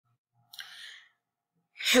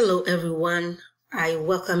Hello everyone, I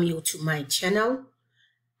welcome you to my channel.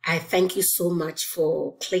 I thank you so much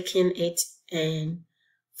for clicking it and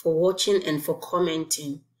for watching and for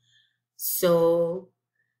commenting. So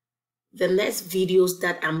the next videos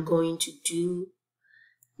that I'm going to do,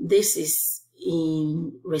 this is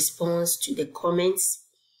in response to the comments,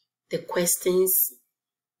 the questions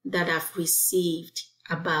that I've received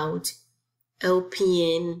about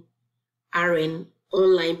LPN RN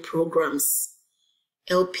online programs,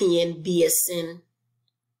 LPN BSN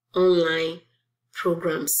online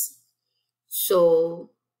programs. So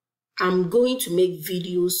I'm going to make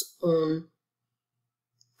videos on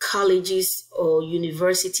colleges or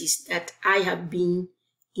universities that I have been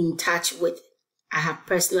in touch with. I have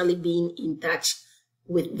personally been in touch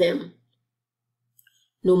with them.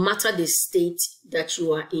 No matter the state that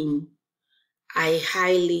you are in, I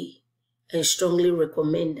highly and strongly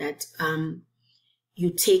recommend that you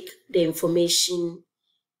take the information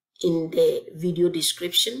in the video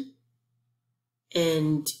description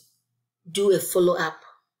and do a follow-up.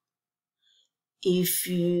 If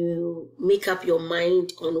you make up your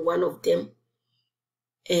mind on one of them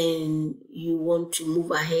and you want to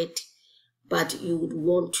move ahead, but you would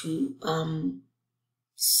want to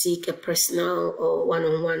seek a personal or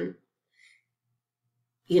one-on-one,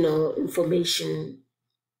 information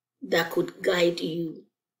that could guide you,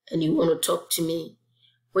 and you want to talk to me,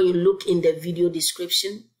 when you look in the video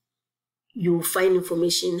description, you will find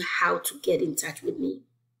information how to get in touch with me.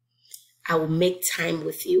 I will make time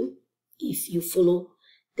with you. If you follow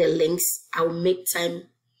the links, I will make time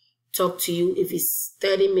talk to you. If it's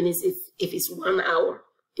 30 minutes, if it's 1 hour,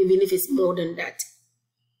 even if it's more than that,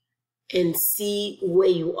 and see where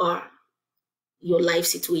you are, your life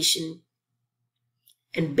situation.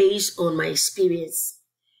 And based on my experience,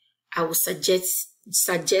 I will suggest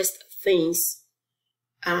things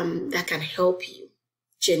that can help you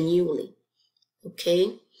genuinely.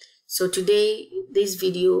 Okay, so today this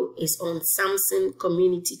video is on Sampson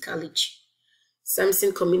Community College.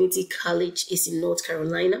 Sampson Community College is in North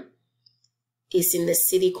Carolina. It's in the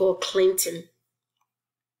city called Clinton.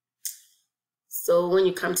 So when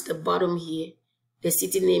you come to the bottom here, the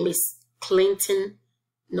city name is Clinton,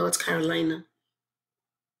 North Carolina.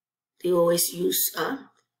 They always use a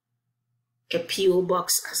PO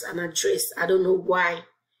box as an address. I don't know why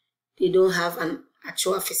they don't have an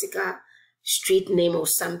actual physical street name or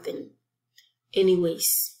something.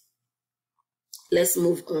 Anyways, let's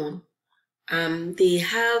move on. They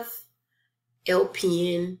have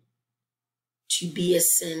LPN to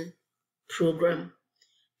BSN program,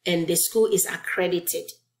 and the school is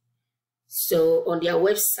accredited. So on their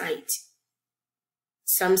website,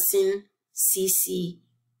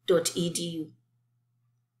 samsoncc.edu,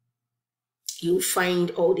 you'll find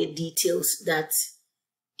all the details that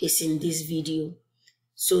is in this video.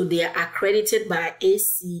 So they are accredited by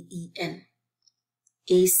ACEN.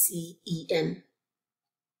 ACEN.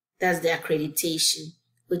 That's the accreditation,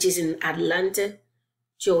 which is in Atlanta,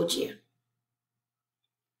 Georgia.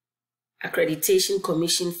 Accreditation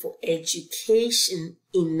Commission for Education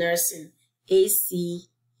in Nursing,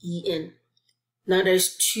 ACEN. Now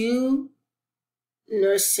there's two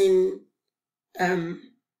nursing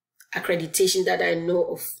accreditation that I know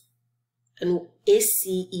of, and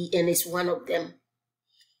ACEN is one of them.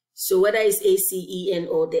 So whether it's ACEN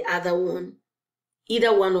or the other one,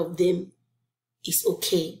 either one of them is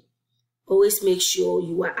okay. Always make sure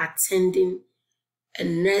you are attending a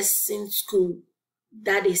nursing school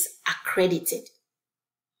that is accredited.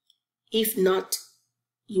 If not,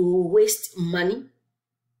 you will waste money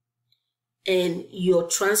and your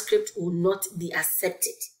transcript will not be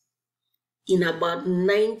accepted in about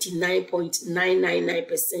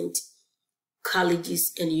 99.999%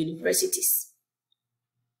 colleges and universities.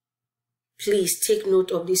 Please take note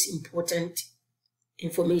of this important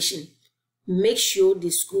information. Make sure the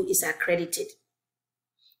school is accredited.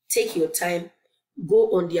 Take your time, go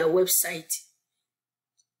on their website,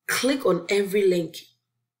 click on every link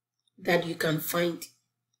that you can find.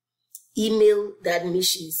 Email the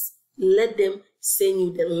admissions, let them send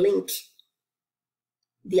you the link,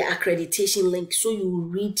 the accreditation link, so you will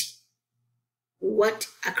read what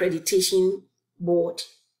accreditation board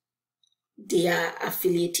they are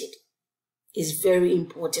affiliated. Is very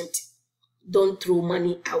important. Don't throw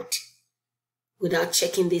money out without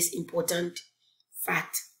checking this important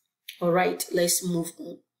fact. All right, let's move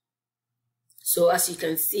on. So as you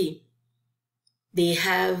can see, they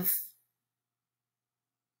have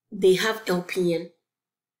LPN,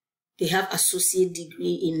 they have associate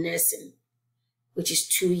degree in nursing, which is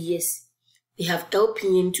 2 years. They have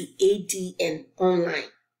LPN to ADN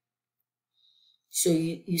online. So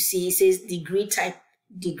you see, it says degree type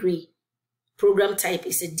degree. Program type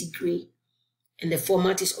is a degree, and the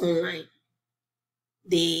format is online.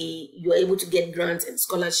 You are able to get grants and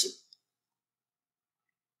scholarship.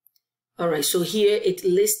 All right, so here it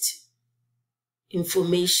lists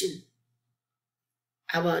information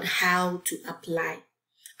about how to apply.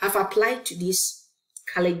 I've applied to this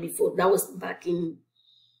college before. That was back in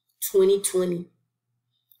 2020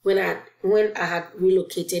 when I had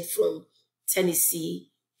relocated from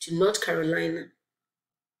Tennessee to North Carolina.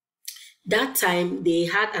 That time they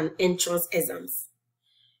had an entrance exams.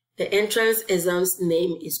 The entrance exams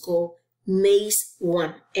name is called NACE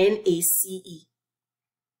 1, N-A-C-E.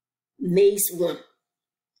 NACE 1.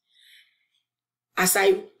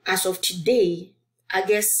 As of today,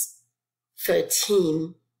 August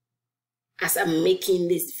 13, as I'm making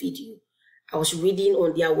this video, I was reading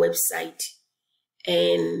on their website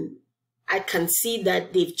and I can see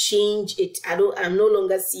that they've changed it. I'm no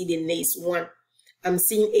longer seeing the NACE 1. I'm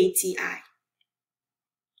seeing ATI.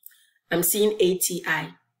 I'm seeing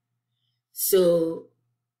ATI. So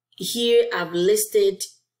here I have listed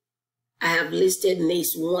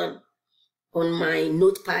NACE 1 on my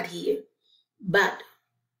notepad here, but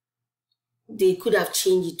they could have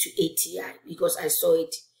changed it to ATI because I saw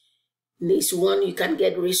it. NACE 1, you can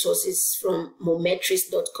get resources from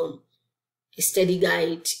mometrics.com, a study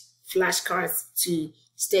guide, flashcards to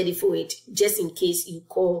study for it, just in case you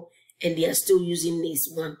call and they are still using NACE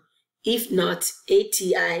 1. If not,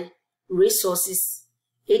 ATI resources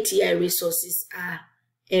are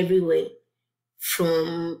everywhere,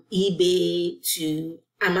 from eBay to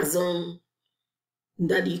Amazon,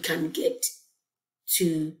 that you can get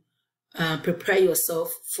to prepare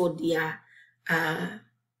yourself for their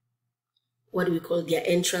their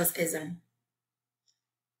entrance exam.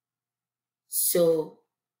 So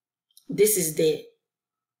this is the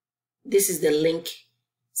link,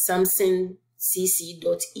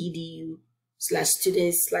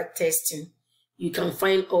 samsoncc.edu/students/testing. You can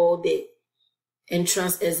find all the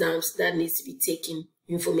entrance exams that needs to be taken,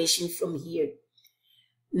 information from here.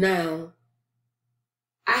 Now,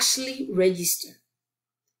 Ashley Register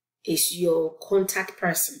is your contact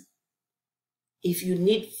person. If you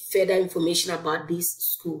need further information about this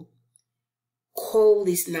school, call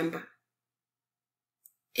this number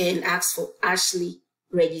and ask for Ashley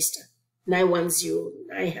Register,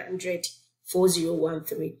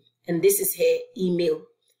 910-900-4013. And this is her email.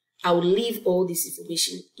 I will leave all this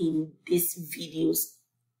information in this video's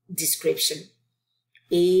description.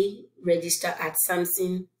 Register at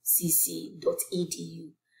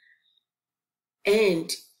samsoncc.edu.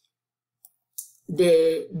 And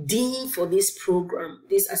the dean for this program,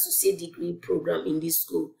 this associate degree program in this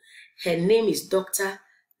school, her name is Dr.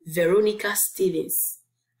 Veronica Stevens.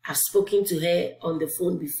 I've spoken to her on the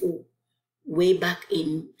phone before, way back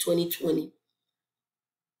in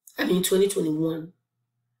 2021.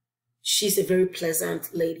 She's a very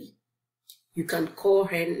pleasant lady. You can call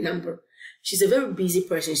her number. She's a very busy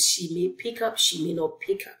person. She may pick up, she may not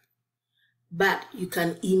pick up. But you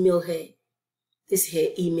can email her. This is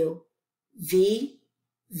her email. V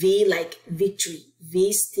like victory,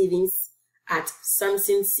 V Stevens at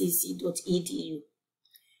samsoncc.edu.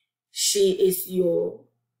 She is your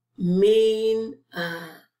main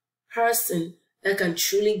person that can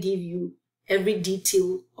truly give you every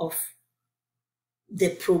detail of the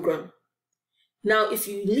program. Now, if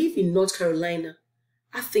you live in North Carolina,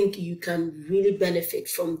 I think you can really benefit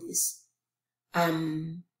from this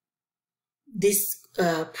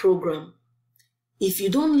program. If you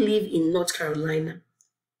don't live in North Carolina,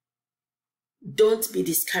 don't be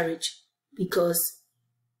discouraged, because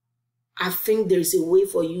I think there is a way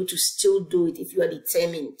for you to still do it if you are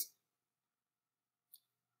determined.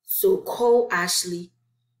 So call Ashley,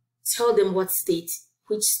 tell them which state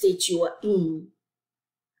you are in,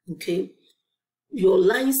 okay? Your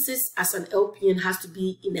license as an LPN has to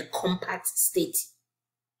be in a compact state.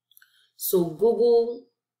 So go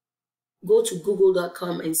to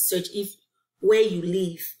google.com and search if where you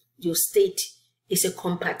live, your state is a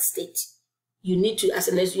compact state. You need to, as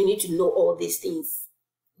a nurse, you need to know all these things,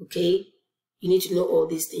 okay? You need to know all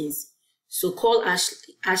these things. So call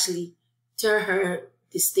Ashley, tell her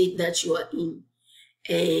the state that you are in,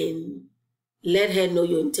 and let her know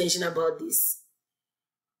your intention about this.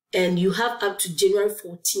 And you have up to January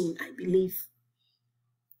 14, I believe,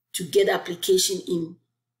 to get application in.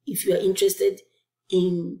 If you are interested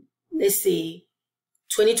in, let's say,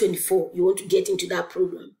 2024, you want to get into that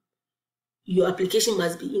program, your application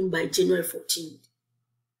must be in by January 14th.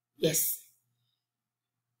 Yes,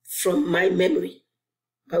 from my memory.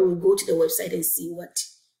 I will go to the website and see what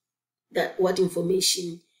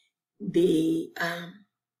information they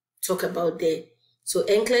talk about there. So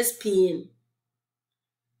NCLEX PN,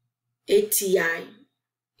 ATI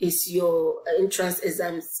is your entrance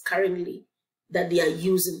exams currently that they are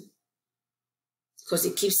using, because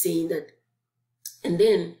it keeps saying that. And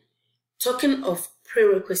then talking of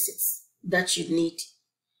prerequisites that you need,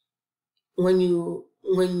 when you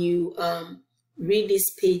read this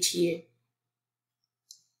page here,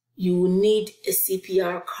 you need a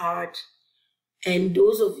CPR card. And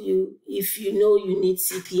those of you, if you know you need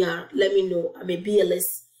CPR, let me know. I'm a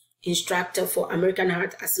BLS instructor for American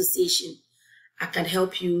Heart Association. I can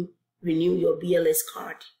help you renew your BLS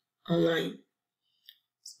card online.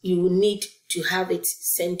 You will need to have it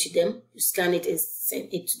sent to them. You scan it and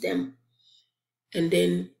send it to them. And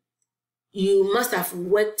then you must have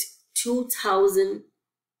worked 2,000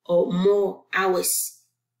 or more hours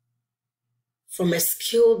from a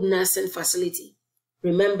skilled nursing facility.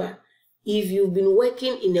 Remember, if you've been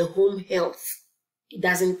working in a home health, it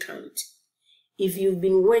doesn't count. If you've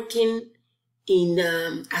been working in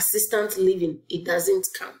assistant living, it doesn't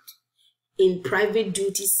count. In private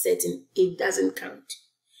duty setting, it doesn't count.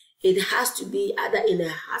 It has to be either in a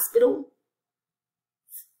hospital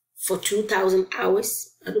for 2,000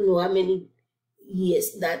 hours. I don't know how many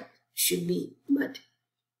years that should be, but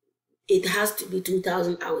it has to be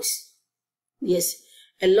 2,000 hours. Yes,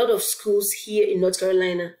 a lot of schools here in North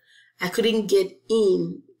Carolina, I couldn't get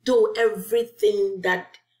in, though everything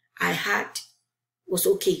that I had was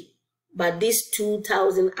okay. But this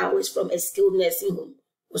 2,000 hours from a skilled nursing home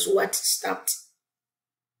was what stopped,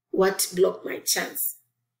 what blocked my chance.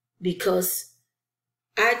 Because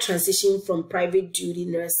I transitioned from private duty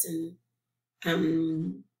nursing,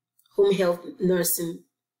 home health nursing,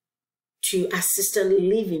 to assistant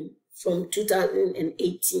living from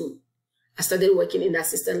 2018. I started working in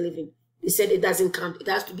assistant living. They said it doesn't count. It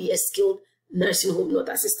has to be a skilled nursing home, not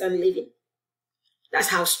assistant living. That's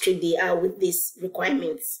how strict they are with these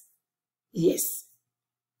requirements. Yes.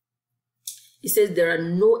 It says there are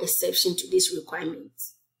no exceptions to these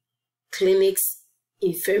requirements. Clinics,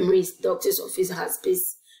 infirmaries, doctor's office,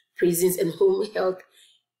 hospice, prisons, and home health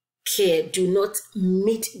care do not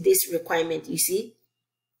meet this requirement, you see.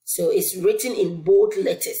 So it's written in bold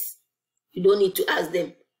letters. You don't need to ask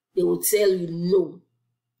them. They will tell you no.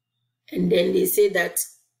 And then they say that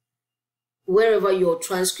wherever your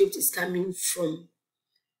transcript is coming from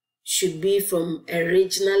should be from a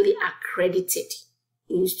regionally accredited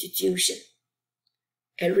institution.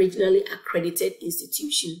 A regionally accredited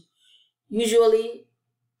institution. Usually,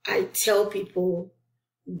 I tell people,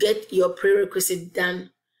 get your prerequisite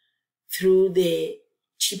done through the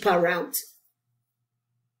cheaper route.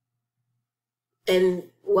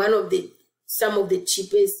 And some of the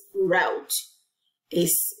cheapest route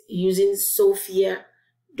is using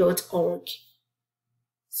Sophia.org.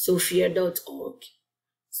 Sophia.org.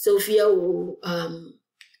 Sophia will,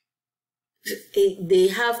 they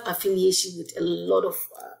have affiliation with a lot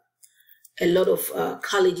of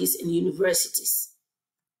colleges and universities.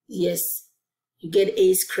 Yes, you get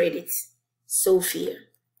ACE credits. Sophia.org.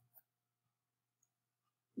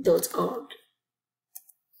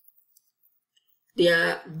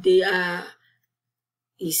 They are,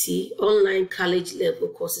 you see, online college level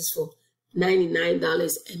courses for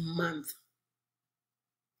 $99 a month.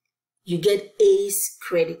 You get ACE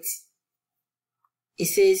credit. It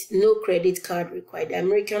says no credit card required. The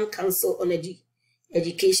American Council on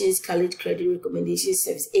Education's College Credit Recommendation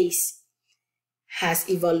Service, ACE, has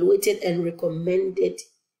evaluated and recommended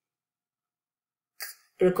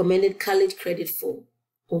college credit for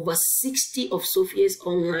over 60 of Sophia's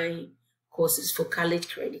online courses for college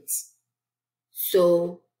credits.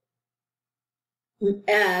 So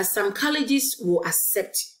some colleges will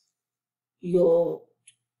accept your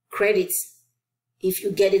credits if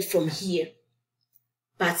you get it from here,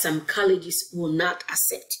 but some colleges will not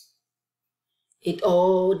accept. It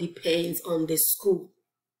all depends on the school.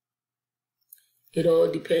 It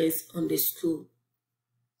all depends on the school.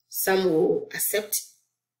 Some will accept,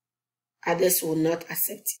 others will not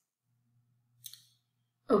accept.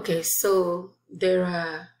 Okay, so there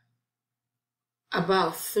are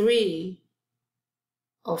about 3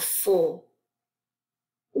 or 4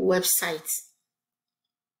 websites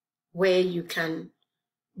where you can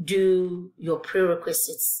do your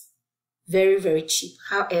prerequisites very, very cheap.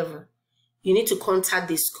 However, you need to contact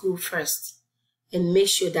the school first and make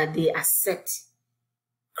sure that they accept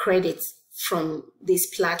credits from these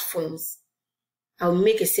platforms. I'll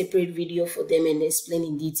make a separate video for them and explain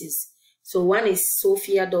in details. So one is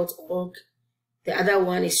sophia.org, the other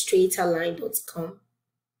one is straighterline.com,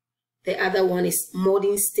 the other one is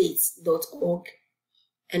modernstates.org,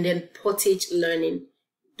 and then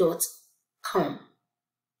portagelearning.com.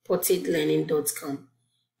 portagelearning.com.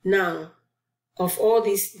 Now, of all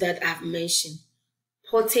these that I've mentioned,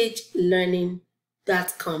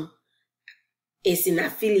 portagelearning.com is in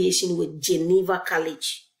affiliation with Geneva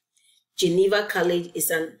College. Geneva College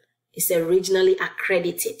is a regionally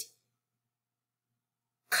accredited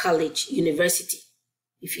college, university,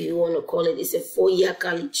 if you want to call it. It's a 4-year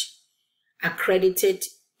college, accredited.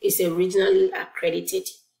 It's a regionally accredited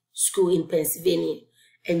school in Pennsylvania.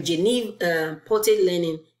 And Geneva Portage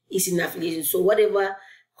Learning is in affiliation. So whatever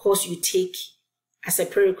course you take as a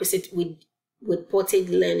prerequisite with Portage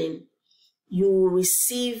Learning, you will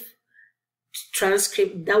receive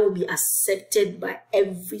transcript that will be accepted by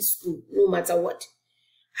every school, no matter what.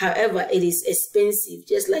 However, it is expensive,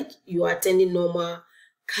 just like you are attending normal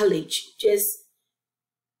college. Just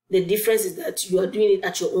the difference is that you are doing it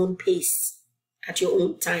at your own pace, at your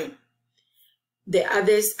own time. The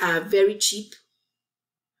others are very cheap.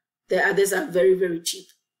 The others are very, very cheap,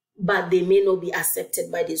 but they may not be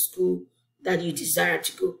accepted by the school that you desire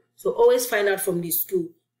to go. So always find out from the school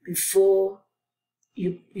before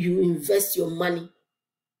you invest your money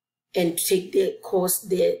and take the course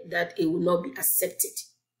there that it will not be accepted.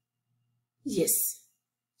 Yes.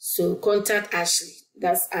 So contact Ashley.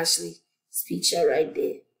 That's Ashley Speecher right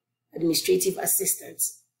there. Administrative assistant.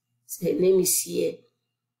 So her name is here.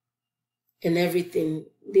 And everything.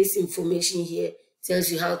 This information here tells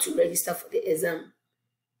you how to register for the exam,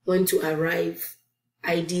 when to arrive,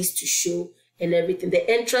 IDs to show, and everything. The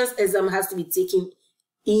entrance exam has to be taken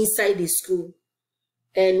inside the school.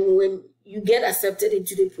 And when you get accepted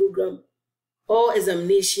into the program, all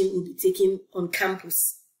examination will be taken on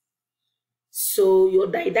campus. So your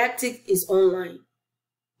didactic is online,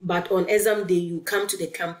 but on exam day, you come to the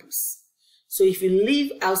campus. So if you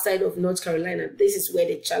live outside of North Carolina, this is where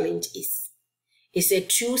the challenge is. It's a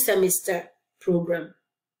 2-semester program,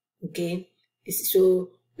 okay?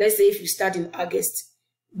 So let's say if you start in August,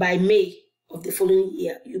 by May of the following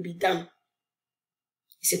year, you'll be done.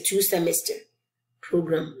 It's a 2-semester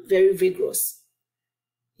program, very vigorous.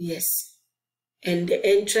 Yes. And the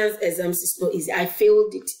entrance exams is not easy. I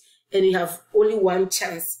failed it, and you have only one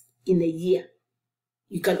chance in a year.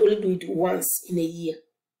 You can only do it once in a year.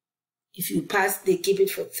 If you pass, they keep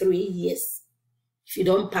it for 3 years. If you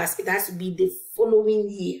don't pass, it has to be the following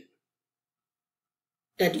year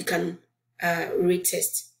that you can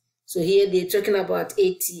retest. So here they're talking about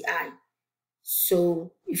ATI.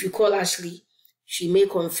 So if you call Ashley, she may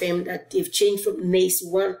confirm that they've changed from NACE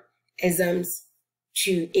 1 exams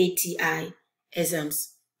to ATI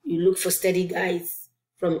exams. You look for study guides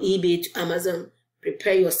from eBay to Amazon.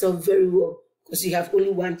 Prepare yourself very well, because you have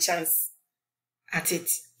only one chance at it.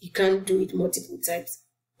 You can't do it multiple times.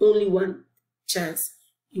 Only one chance.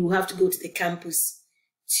 You have to go to the campus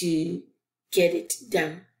to get it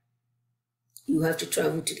done. You have to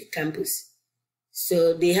travel to the campus.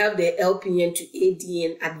 So they have the LPN to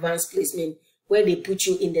ADN advanced placement, where they put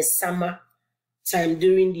you in the summer time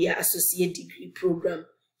during their associate degree program.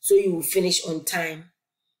 So you will finish on time.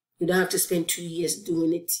 You don't have to spend 2 years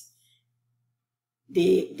doing it.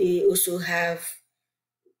 They also have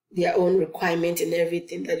their own requirement and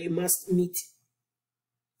everything that you must meet.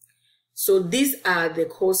 So these are the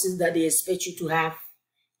courses that they expect you to have.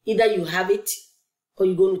 Either you have it or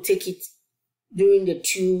you're going to take it during the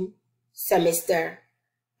 2-semester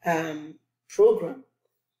program.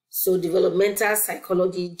 So developmental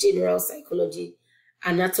psychology, general psychology,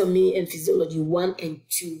 anatomy and physiology 1 and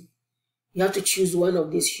 2. You have to choose one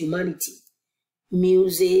of these: humanity,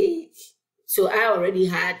 music. So I already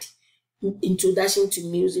had introduction to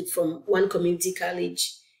music from one community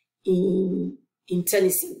college in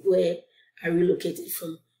Tennessee, where I relocated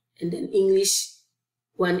from, and then English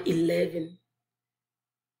 111.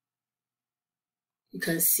 You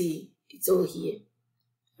can see it's all here.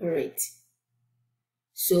 All right.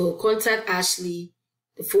 So contact Ashley,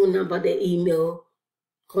 the phone number, the email.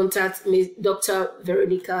 Contact me, Dr.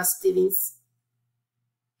 Veronica Stevens,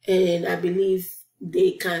 and I believe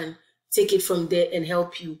they can take it from there and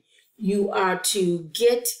help you. You are to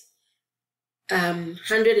get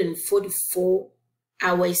 144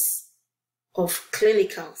 hours of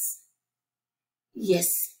clinicals. Yes.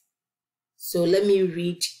 So let me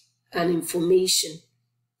read an information.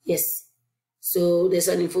 Yes. So there's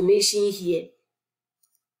an information here.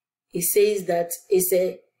 It says that it's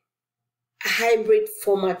a hybrid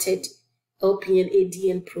formatted LPN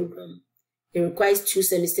ADN program. It requires 2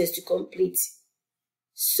 semesters to complete.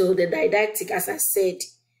 So the didactic, as I said,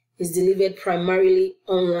 is delivered primarily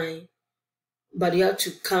online, but you have to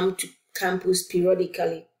come to campus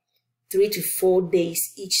periodically, 3 to 4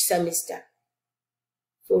 days each semester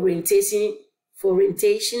for orientation,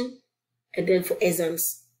 and then for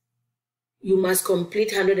exams. you must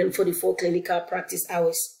complete 144 clinical practice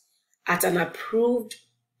hours at an approved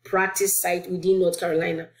practice site within North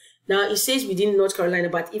Carolina. Now, it says within North Carolina,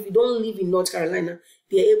 but if you don't live in North Carolina,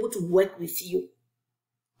 they are able to work with you.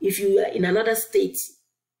 If you are in another state,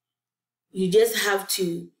 you just have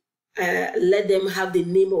to let them have the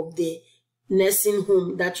name of the nursing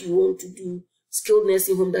home that you want to do, skilled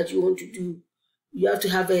nursing home that you want to do. You have to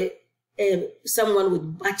have someone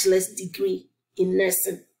with bachelor's degree in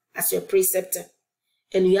nursing as your preceptor.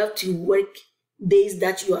 And you have to work days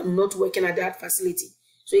that you are not working at that facility.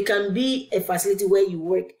 So it can be a facility where you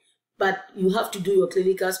work, but you have to do your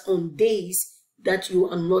clinicals on days that you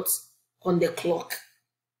are not on the clock.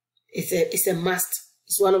 It's a must.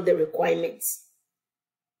 It's one of the requirements.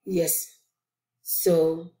 Yes.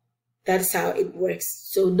 So that's how it works.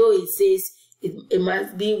 So though it says it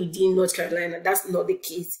must be within North Carolina, that's not the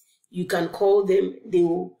case. You can call them. They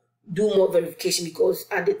will do more verification, because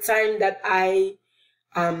at the time that I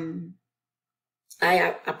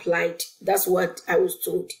applied, that's what I was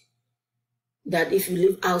told, that if you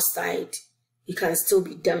live outside, it can still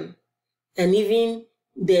be done. And even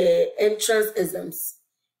the entrance exams,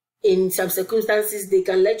 in some circumstances, they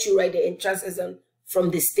can let you write the entrance exam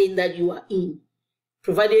from the state that you are in,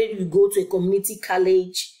 provided you go to a community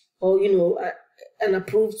college or, you know, an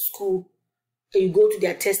approved school, and you go to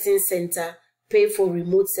their testing center, pay for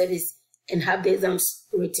remote service, and have the exams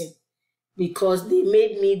written. Because they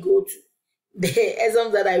made me go to the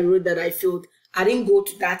exams that I wrote that I failed. I didn't go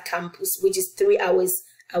to that campus, which is 3 hours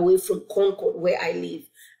away from Concord, where I live.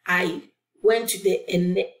 I went to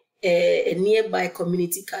a nearby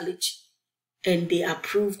community college, and they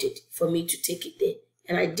approved it for me to take it there.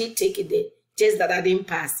 And I did take it there, just that I didn't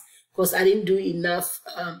pass because I didn't do enough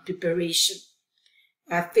preparation.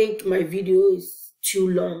 I think my video is too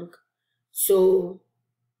long. So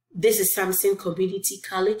this is Sampson Community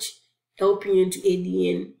College, LPN to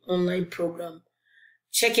ADN online program.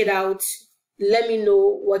 Check it out. Let me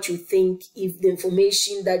know what you think, if the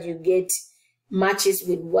information that you get matches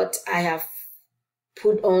with what I have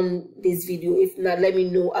put on this video. If not, let me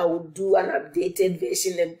know. I will do an updated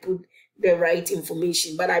version and put the right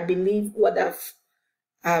information. But I believe what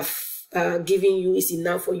I've given you is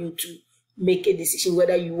enough for you to make a decision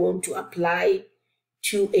whether you want to apply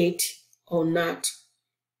to it or not.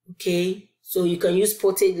 Okay, so you can use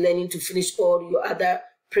portage learning to finish all your other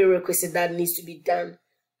prerequisites that needs to be done,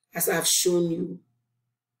 as I've shown you.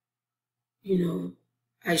 You know,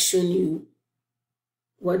 I've shown you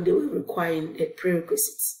what they were requiring, the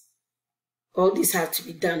prerequisites. All these have to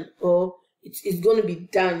be done, or it's going to be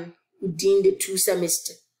done within the 2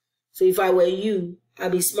 semesters. So if I were you,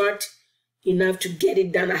 I'd be smart enough to get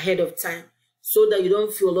it done ahead of time, so that you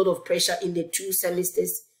don't feel a lot of pressure in the 2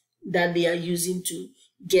 semesters that they are using to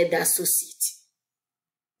get the associate.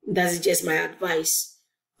 That's just my advice.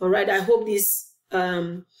 All right, I hope this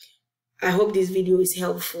video is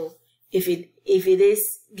helpful. If it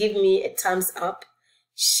is, give me a thumbs up,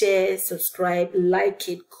 share, subscribe, like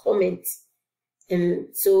it, comment, and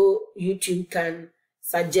so YouTube can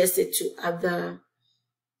suggest it to other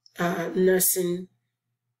nursing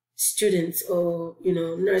students, or, you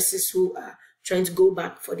know, nurses who are trying to go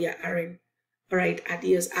back for their RN. All right,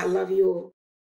 adios. I love you all.